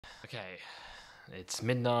Okay, it's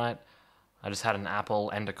midnight. I just had an apple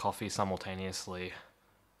and a coffee simultaneously.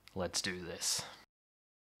 Let's do this.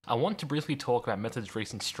 I want to briefly talk about Method's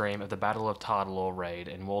recent stream of the Battle of Dazar'alor raid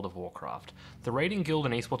in World of Warcraft. The raiding guild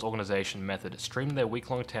and esports organisation Method streamed their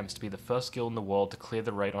week-long attempts to be the first guild in the world to clear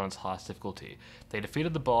the raid on its highest difficulty. They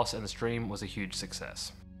defeated the boss and the stream was a huge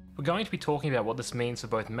success. We're going to be talking about what this means for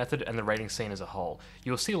both Method and the raiding scene as a whole.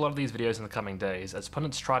 You'll see a lot of these videos in the coming days, as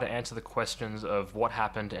pundits try to answer the questions of what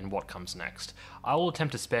happened and what comes next. I will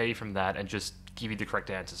attempt to spare you from that and just give you the correct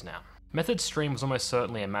answers now. Method's stream was almost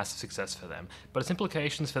certainly a massive success for them, but its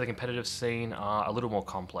implications for the competitive scene are a little more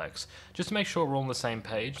complex. Just to make sure we're all on the same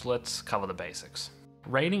page, let's cover the basics.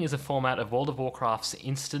 Raiding is a format of World of Warcraft's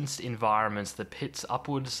instanced environments that pits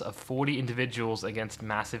upwards of 40 individuals against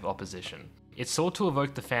massive opposition. It's sought to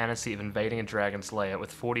evoke the fantasy of invading a dragon's lair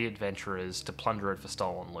with 40 adventurers to plunder it for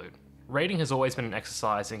stolen loot. Raiding has always been an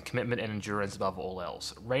exercise in commitment and endurance above all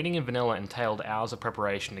else. Raiding in vanilla entailed hours of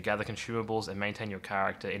preparation to gather consumables and maintain your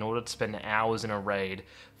character in order to spend hours in a raid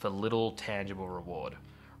for little tangible reward.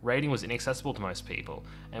 Raiding was inaccessible to most people,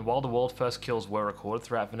 and while the world first kills were recorded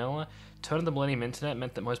throughout vanilla, turn of the Millennium Internet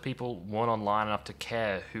meant that most people weren't online enough to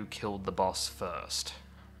care who killed the boss first.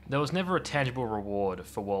 There was never a tangible reward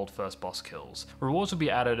for world first boss kills. Rewards would be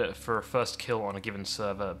added for a first kill on a given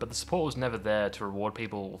server, but the support was never there to reward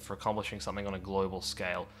people for accomplishing something on a global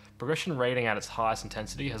scale. Progression raiding at its highest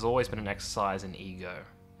intensity has always been an exercise in ego.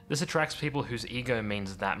 This attracts people whose ego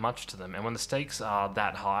means that much to them, and when the stakes are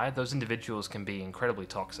that high, those individuals can be incredibly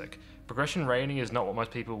toxic. Progression raiding is not what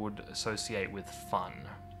most people would associate with fun.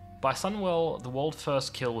 By Sunwell, the world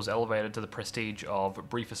first kill was elevated to the prestige of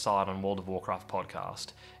Brief Aside on World of Warcraft podcast.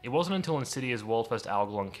 It wasn't until Insidia's world first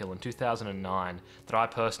Algalon kill in 2009 that I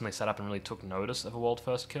personally sat up and really took notice of a world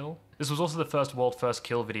first kill. This was also the first world first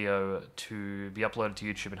kill video to be uploaded to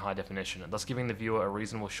YouTube in high definition, thus giving the viewer a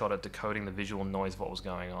reasonable shot at decoding the visual noise of what was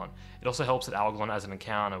going on. It also helps that Algalon as an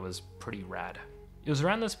encounter was pretty rad. It was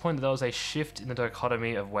around this point that there was a shift in the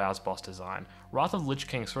dichotomy of WoW's boss design. Wrath of the Lich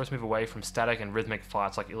King saw us move away from static and rhythmic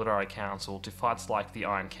fights like Illidari Council to fights like the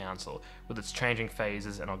Iron Council, with its changing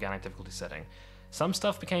phases and organic difficulty setting. Some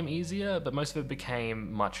stuff became easier, but most of it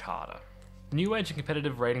became much harder. The new age in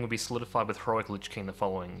competitive raiding would be solidified with Heroic Lich King the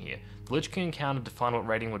following year. The Lich King encounter defined what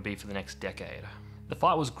raiding would be for the next decade. The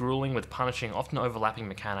fight was grueling with punishing, often overlapping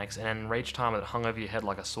mechanics, and an enraged timer that hung over your head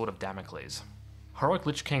like a sword of Damocles. Heroic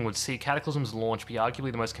Lich King would see Cataclysm's launch be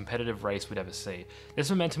arguably the most competitive race we'd ever see.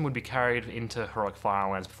 This momentum would be carried into Heroic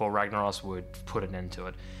Firelands before Ragnaros would put an end to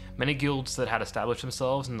it. Many guilds that had established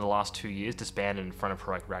themselves in the last 2 years disbanded in front of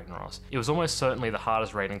Heroic Ragnaros. It was almost certainly the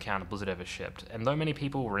hardest raid encounter Blizzard ever shipped, and though many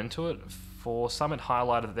people were into it, for some it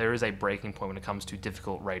highlighted that there is a breaking point when it comes to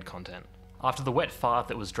difficult raid content. After the wet fart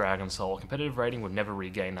that was Dragon Soul, competitive raiding would never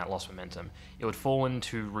regain that lost momentum. It would fall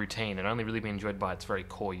into routine and only really be enjoyed by its very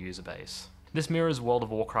core user base. This mirrors World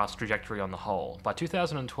of Warcraft's trajectory on the whole. By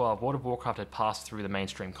 2012, World of Warcraft had passed through the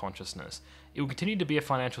mainstream consciousness. It would continue to be a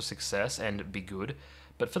financial success and be good,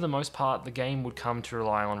 but for the most part, the game would come to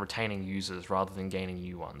rely on retaining users rather than gaining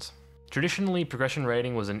new ones. Traditionally, progression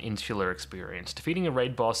raiding was an insular experience. Defeating a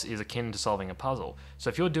raid boss is akin to solving a puzzle, so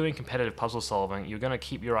if you're doing competitive puzzle solving, you're going to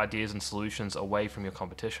keep your ideas and solutions away from your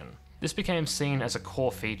competition. This became seen as a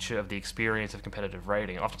core feature of the experience of competitive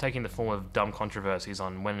raiding, often taking the form of dumb controversies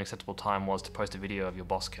on when an acceptable time was to post a video of your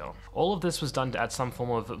boss kill. All of this was done to add some form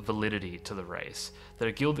of validity to the race, that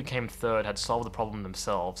a guild that came third had solved the problem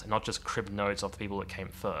themselves and not just cribbed notes off the people that came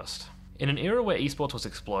first. In an era where esports was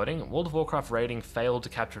exploding, World of Warcraft raiding failed to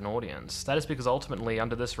capture an audience. That is because ultimately,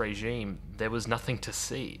 under this regime, there was nothing to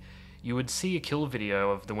see. You would see a kill video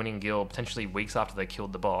of the winning guild potentially weeks after they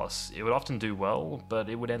killed the boss. It would often do well, but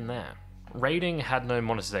it would end there. Raiding had no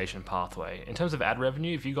monetization pathway. In terms of ad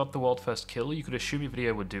revenue, if you got the world first kill, you could assume your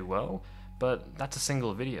video would do well, but that's a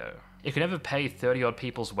single video. It could never pay 30 odd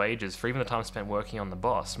people's wages for even the time spent working on the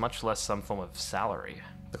boss, much less some form of salary.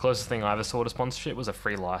 The closest thing I ever saw to sponsorship was a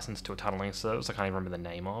free license to a tunneling service I can't even remember the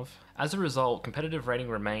name of. As a result, competitive raiding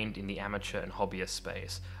remained in the amateur and hobbyist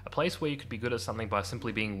space, a place where you could be good at something by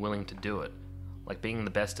simply being willing to do it, like being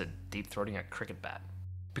the best at deep-throating a cricket bat.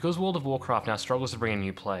 Because World of Warcraft now struggles to bring in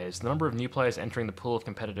new players, the number of new players entering the pool of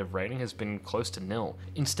competitive raiding has been close to nil.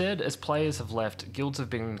 Instead, as players have left, guilds have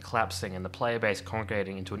been collapsing and the player base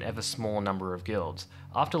congregating into an ever smaller number of guilds.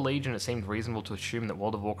 After Legion, it seemed reasonable to assume that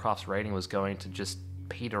World of Warcraft's raiding was going to just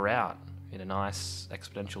peter out in a nice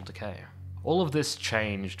exponential decay. All of this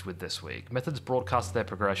changed with this week. Method's broadcast of their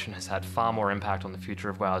progression has had far more impact on the future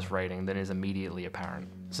of WoW's raiding than is immediately apparent.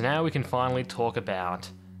 So now we can finally talk about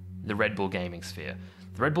the Red Bull gaming sphere.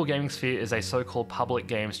 The The Red Bull Gaming Sphere is a so-called public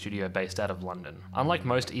game studio based out of London. Unlike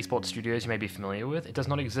most esports studios you may be familiar with, it does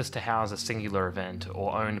not exist to house a singular event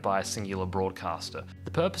or owned by a singular broadcaster.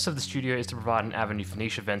 The purpose of the studio is to provide an avenue for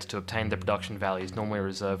niche events to obtain the production values normally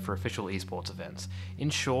reserved for official esports events.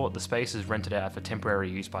 In short, the space is rented out for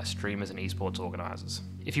temporary use by streamers and esports organisers.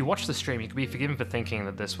 If you watch the stream, you could be forgiven for thinking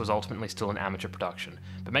that this was ultimately still an amateur production,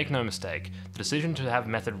 but make no mistake, the decision to have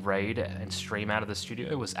Method raid and stream out of the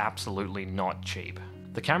studio was absolutely not cheap.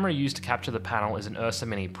 The camera used to capture the panel is an Ursa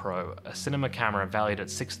Mini Pro, a cinema camera valued at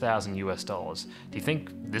 $6,000 US. Do you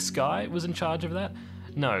think this guy was in charge of that?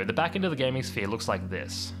 No, the back end of the gaming sphere looks like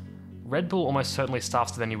this. Red Bull almost certainly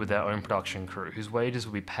staffs the venue with their own production crew, whose wages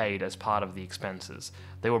will be paid as part of the expenses.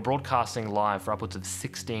 They were broadcasting live for upwards of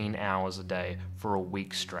 16 hours a day for a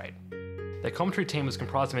week straight. Their commentary team was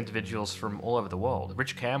comprised of individuals from all over the world.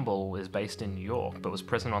 Rich Campbell is based in New York, but was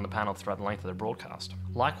present on the panel throughout the length of the broadcast.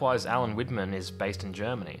 Likewise, Alan Widman is based in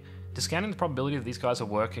Germany. Discounting the probability that these guys are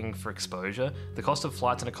working for exposure, the cost of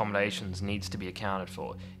flights and accommodations needs to be accounted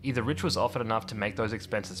for. Either Rich was offered enough to make those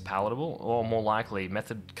expenses palatable, or more likely,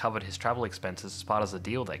 Method covered his travel expenses as part of the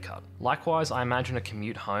deal they cut. Likewise, I imagine a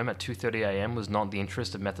commute home at 2:30 AM was not the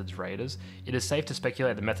interest of Method's raiders. It is safe to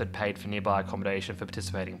speculate that Method paid for nearby accommodation for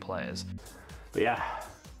participating players. But yeah,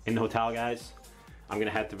 in the hotel, guys, I'm gonna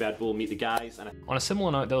head to Red Bull, meet the guys. On a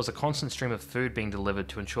similar note, there was a constant stream of food being delivered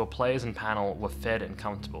to ensure players and panel were fed and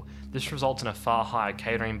comfortable. This results in a far higher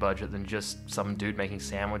catering budget than just some dude making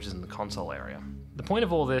sandwiches in the console area. The point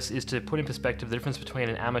of all this is to put in perspective the difference between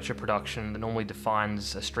an amateur production that normally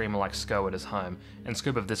defines a streamer like Sco at his home and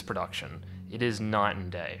scope of this production. It is night and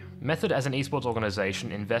day. Method as an esports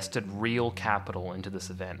organisation invested real capital into this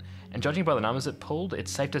event, and judging by the numbers it pulled,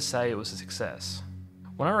 it's safe to say it was a success.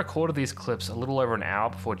 When I recorded these clips a little over an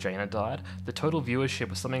hour before Jaina died, the total viewership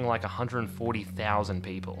was something like 140,000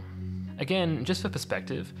 people. Again, just for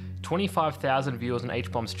perspective, 25,000 viewers on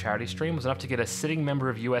H-Bomb's charity stream was enough to get a sitting member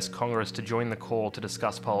of US Congress to join the call to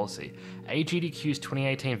discuss policy. AGDQ's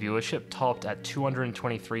 2018 viewership topped at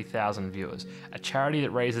 223,000 viewers, a charity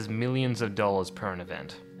that raises millions of dollars per an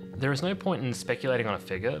event. There is no point in speculating on a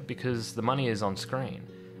figure because the money is on screen.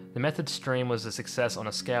 The Method stream was a success on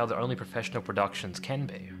a scale that only professional productions can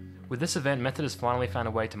be. With this event, Method has finally found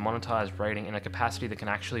a way to monetize raiding in a capacity that can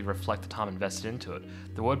actually reflect the time invested into it.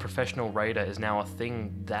 The word professional raider is now a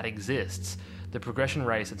thing that exists. The progression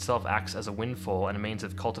race itself acts as a windfall and a means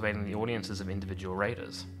of cultivating the audiences of individual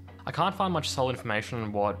raiders. I can't find much solid information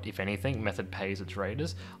on what, if anything, Method pays its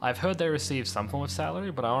raiders. I've heard they receive some form of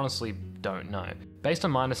salary, but I honestly don't know. Based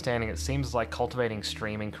on my understanding, it seems like cultivating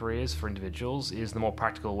streaming careers for individuals is the more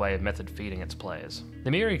practical way of Method feeding its players.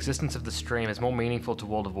 The mere existence of the stream is more meaningful to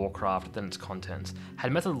World of Warcraft than its contents.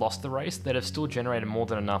 Had Method lost the race, they'd have still generated more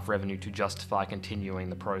than enough revenue to justify continuing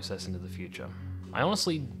the process into the future. I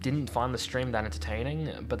honestly didn't find the stream that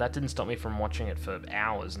entertaining, but that didn't stop me from watching it for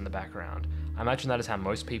hours in the background. I imagine that is how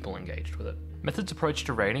most people engaged with it. Method's approach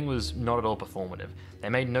to raiding was not at all performative. They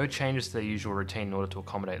made no changes to their usual routine in order to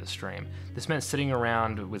accommodate the stream. This meant sitting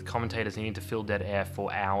around with commentators needing to fill dead air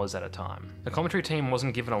for hours at a time. The commentary team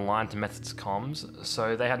wasn't given a line to Method's comms,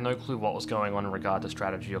 so they had no clue what was going on in regard to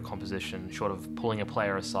strategy or composition, short of pulling a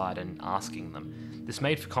player aside and asking them. This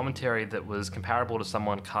made for commentary that was comparable to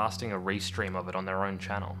someone casting a restream of it on their own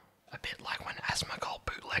channel. A bit like when Asmongold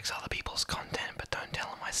bootlegs other people's content, but don't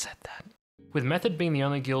tell them I said that. With Method being the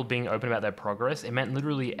only guild being open about their progress, it meant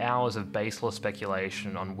literally hours of baseless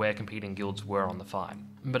speculation on where competing guilds were on the fight.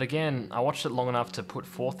 But again, I watched it long enough to put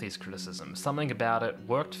forth these criticisms. Something about it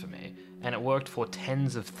worked for me, and it worked for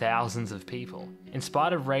tens of thousands of people. In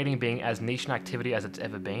spite of raiding being as niche an activity as it's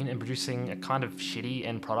ever been, and producing a kind of shitty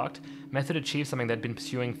end product, Method achieved something they'd been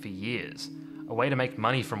pursuing for years. A way to make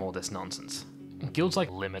money from all this nonsense. Guilds like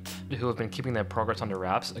Limit, who have been keeping their progress under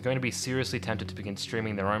wraps, are going to be seriously tempted to begin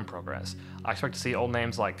streaming their own progress. I expect to see old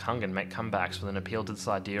names like Kungan make comebacks with an appeal to this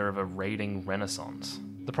idea of a raiding renaissance.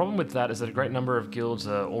 The problem with that is that a great number of guilds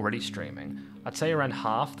are already streaming. I'd say around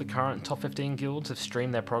half the current top 15 guilds have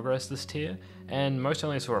streamed their progress this tier, and most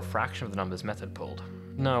only saw a fraction of the numbers Method pulled.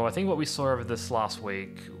 No, I think what we saw over this last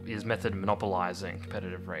week is Method monopolizing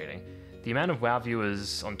competitive raiding. The amount of WoW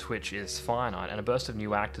viewers on Twitch is finite, and a burst of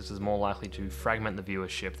new actors is more likely to fragment the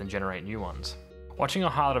viewership than generate new ones. Watching a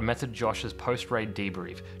highlight of Method Josh's post-raid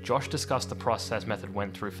debrief, Josh discussed the process Method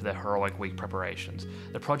went through for their heroic week preparations.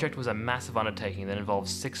 The project was a massive undertaking that involved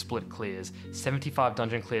 6 split clears, 75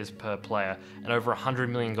 dungeon clears per player, and over 100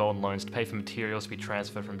 million gold loans to pay for materials to be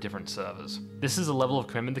transferred from different servers. This is a level of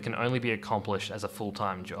commitment that can only be accomplished as a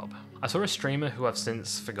full-time job. I saw a streamer who I've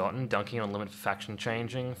since forgotten dunking on limit for faction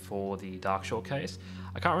changing for the Darkshore case.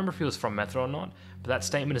 I can't remember if he was from Method or not, but that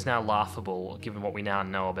statement is now laughable given what we now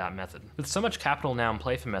know about Method. With so much capital now in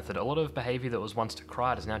play for Method, a lot of behaviour that was once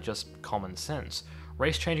decried is now just common sense.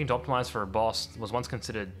 Race changing to optimise for a boss was once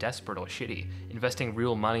considered desperate or shitty, investing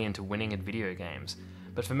real money into winning at video games.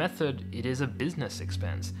 But for Method, it is a business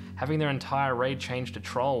expense. Having their entire raid change to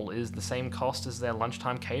troll is the same cost as their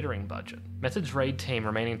lunchtime catering budget. Method's raid team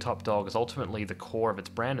remaining top dog is ultimately the core of its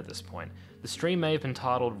brand at this point. The stream may have been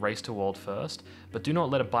titled Race to World First, but do not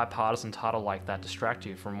let a bipartisan title like that distract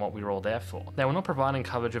you from what we were all there for. They were not providing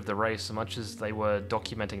coverage of the race so much as they were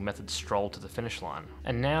documenting Method's stroll to the finish line.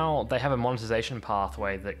 And now they have a monetization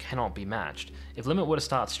pathway that cannot be matched. If Limit were to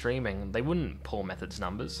start streaming, they wouldn't pull Method's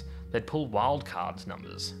numbers. They'd pull Wildcard's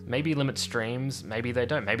numbers. Maybe Limit streams, maybe they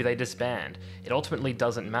don't, maybe they disband. It ultimately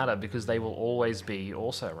doesn't matter because they will always be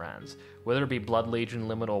also-rans. Whether it be Blood Legion,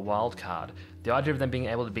 Limit or Wildcard, the idea of them being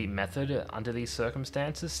able to beat Method under these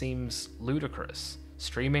circumstances seems ludicrous,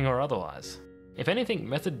 streaming or otherwise. If anything,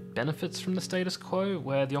 Method benefits from the status quo,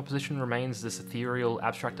 where the opposition remains this ethereal,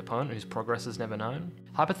 abstract opponent whose progress is never known.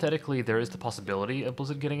 Hypothetically, there is the possibility of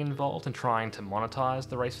Blizzard getting involved and trying to monetize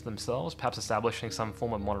the race for themselves, perhaps establishing some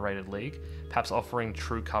form of moderated league, perhaps offering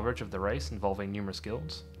true coverage of the race involving numerous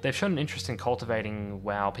guilds. They've shown an interest in cultivating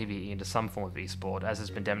WoW PvE into some form of esport, as has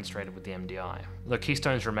been demonstrated with the MDI, though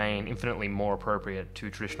keystones remain infinitely more appropriate to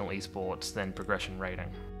traditional esports than progression rating.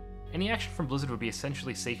 Any action from Blizzard would be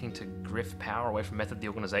essentially seeking to grift power away from Method the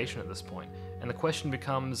organisation at this point, and the question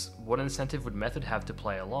becomes, what incentive would Method have to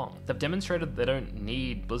play along? They've demonstrated that they don't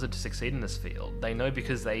need Blizzard to succeed in this field. They know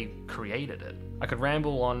because they created it. I could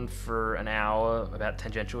ramble on for an hour about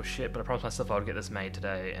tangential shit, but I promised myself I would get this made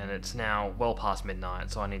today, and it's now well past midnight,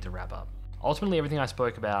 so I need to wrap up. Ultimately, everything I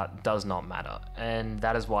spoke about does not matter, and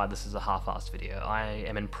that is why this is a half-assed video. I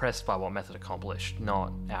am impressed by what Method accomplished,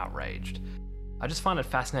 not outraged. I just find it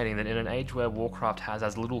fascinating that in an age where Warcraft has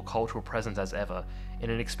as little cultural presence as ever, in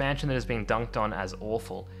an expansion that is being dunked on as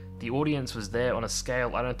awful, the audience was there on a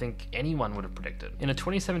scale I don't think anyone would have predicted. In a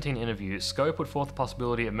 2017 interview, Scope put forth the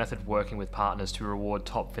possibility of Method working with partners to reward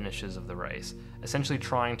top finishers of the race, essentially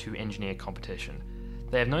trying to engineer competition.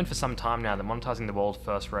 They have known for some time now that monetizing the world's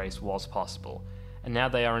first race was possible, and now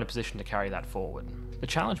they are in a position to carry that forward. The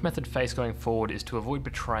challenge Method face going forward is to avoid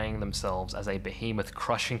betraying themselves as a behemoth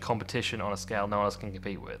crushing competition on a scale no one else can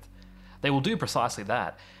compete with. They will do precisely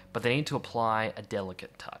that, but they need to apply a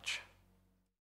delicate touch.